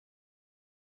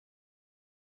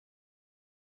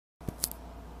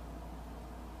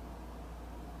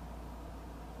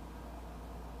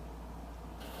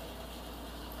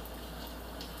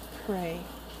pray.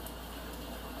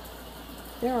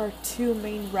 There are two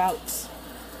main routes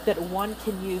that one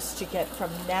can use to get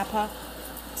from Napa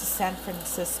to San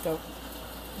Francisco.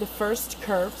 The first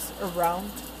curves around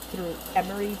through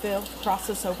Emeryville,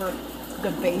 crosses over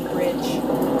the Bay Bridge,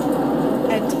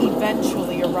 and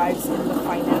eventually arrives in the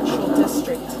financial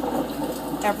district.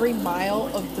 Every mile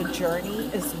of the journey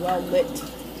is well lit,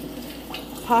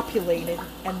 populated,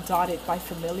 and dotted by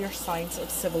familiar signs of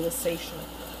civilization.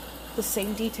 The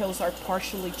same details are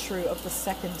partially true of the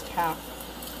second path,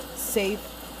 save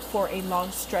for a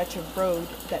long stretch of road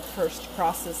that first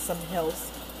crosses some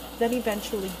hills, then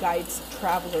eventually guides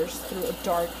travelers through a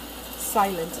dark,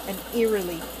 silent, and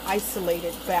eerily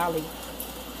isolated valley.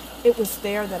 It was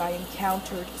there that I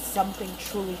encountered something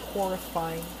truly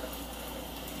horrifying.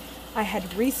 I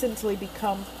had recently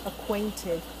become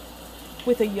acquainted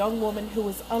with a young woman who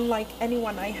was unlike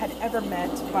anyone I had ever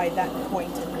met by that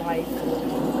point in life.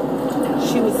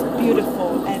 She was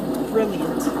beautiful and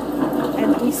brilliant,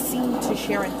 and we seemed to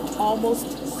share an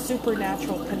almost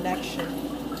supernatural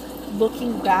connection.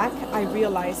 Looking back, I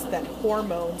realized that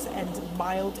hormones and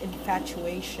mild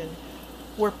infatuation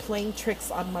were playing tricks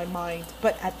on my mind,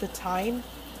 but at the time,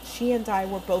 she and I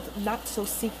were both not so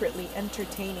secretly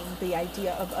entertaining the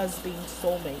idea of us being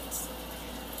soulmates.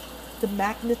 The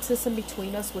magnetism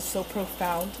between us was so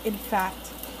profound, in fact,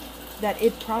 that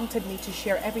it prompted me to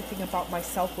share everything about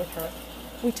myself with her.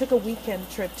 We took a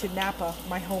weekend trip to Napa,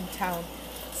 my hometown,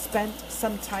 spent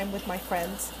some time with my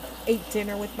friends, ate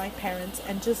dinner with my parents,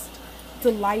 and just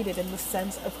delighted in the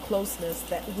sense of closeness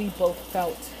that we both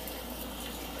felt.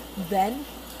 Then,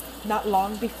 not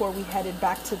long before we headed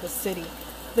back to the city,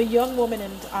 the young woman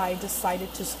and I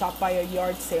decided to stop by a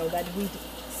yard sale that we'd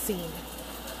seen.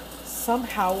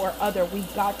 Somehow or other, we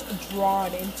got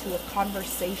drawn into a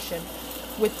conversation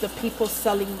with the people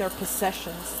selling their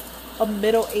possessions, a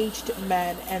middle-aged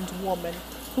man and woman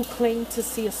who claimed to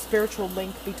see a spiritual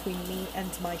link between me and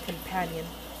my companion.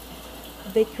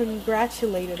 They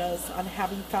congratulated us on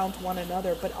having found one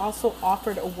another, but also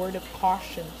offered a word of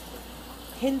caution,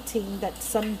 hinting that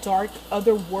some dark,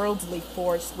 otherworldly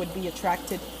force would be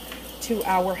attracted to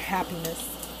our happiness.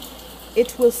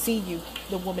 "It will see you,"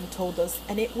 the woman told us,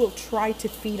 "and it will try to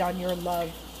feed on your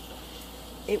love."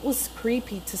 It was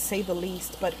creepy to say the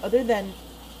least, but other than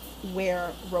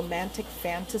where romantic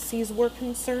fantasies were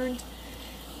concerned,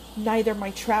 neither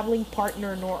my traveling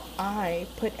partner nor I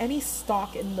put any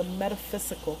stock in the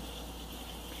metaphysical.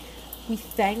 We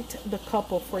thanked the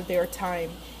couple for their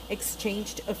time,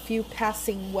 exchanged a few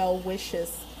passing well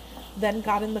wishes, then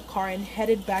got in the car and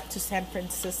headed back to San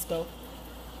Francisco.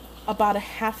 About a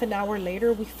half an hour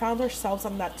later, we found ourselves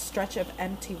on that stretch of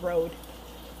empty road.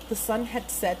 The sun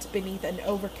had set beneath an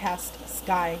overcast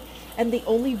sky, and the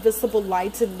only visible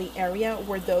lights in the area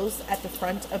were those at the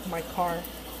front of my car.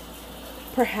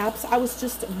 Perhaps I was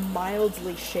just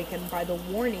mildly shaken by the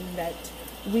warning that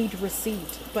we'd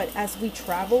received, but as we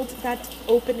traveled that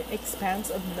open expanse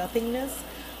of nothingness,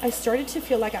 I started to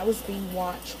feel like I was being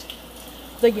watched.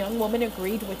 The young woman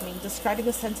agreed with me, describing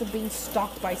a sense of being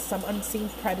stalked by some unseen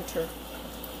predator.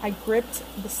 I gripped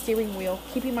the steering wheel,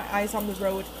 keeping my eyes on the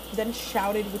road, then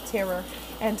shouted with terror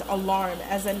and alarm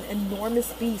as an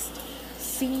enormous beast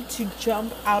seemed to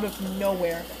jump out of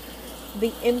nowhere.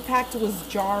 The impact was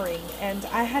jarring, and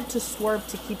I had to swerve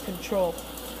to keep control.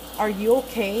 "Are you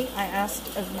okay?" I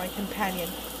asked of my companion.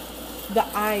 "The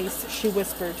eyes," she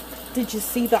whispered. "Did you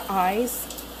see the eyes?"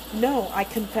 "No," I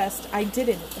confessed, "I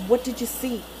didn't. What did you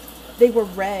see?" "They were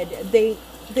red. They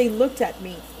looked at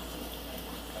me."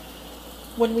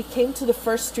 When we came to the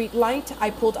first street light, I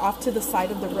pulled off to the side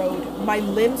of the road. My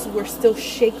limbs were still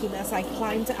shaking as I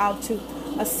climbed out to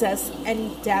assess any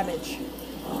damage.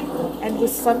 And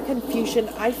with some confusion,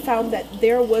 I found that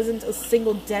there wasn't a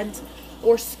single dent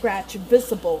or scratch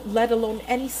visible, let alone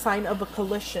any sign of a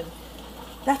collision.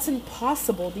 "That's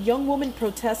impossible," the young woman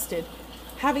protested,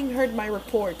 having heard my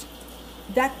report.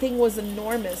 "That thing was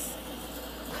enormous."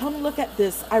 "Come look at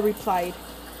this," I replied.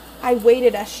 I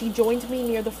waited as she joined me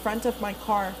near the front of my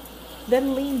car,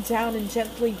 then leaned down and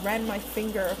gently ran my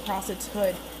finger across its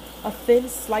hood. A thin,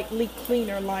 slightly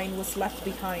cleaner line was left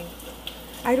behind.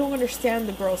 "I don't understand,"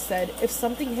 the girl said. "If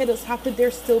something hit us, how could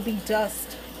there still be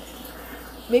dust?"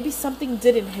 Maybe something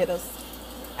didn't hit us.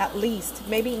 At least,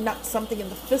 maybe not something in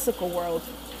the physical world.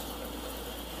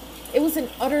 It was an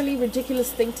utterly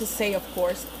ridiculous thing to say, of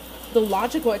course. The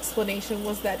logical explanation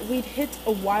was that we'd hit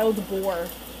a wild boar,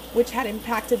 which had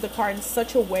impacted the car in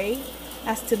such a way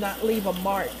as to not leave a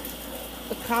mark.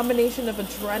 A combination of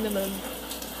adrenaline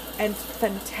and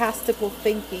fantastical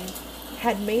thinking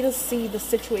had made us see the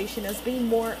situation as being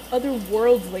more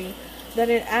otherworldly than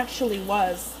it actually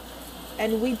was.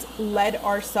 and we'd let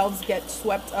ourselves get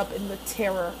swept up in the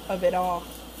terror of it all.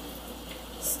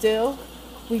 Still,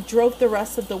 we drove the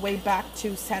rest of the way back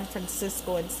to San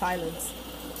Francisco in silence,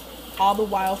 all the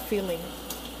while feeling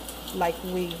like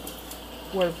we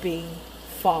were being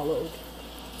followed.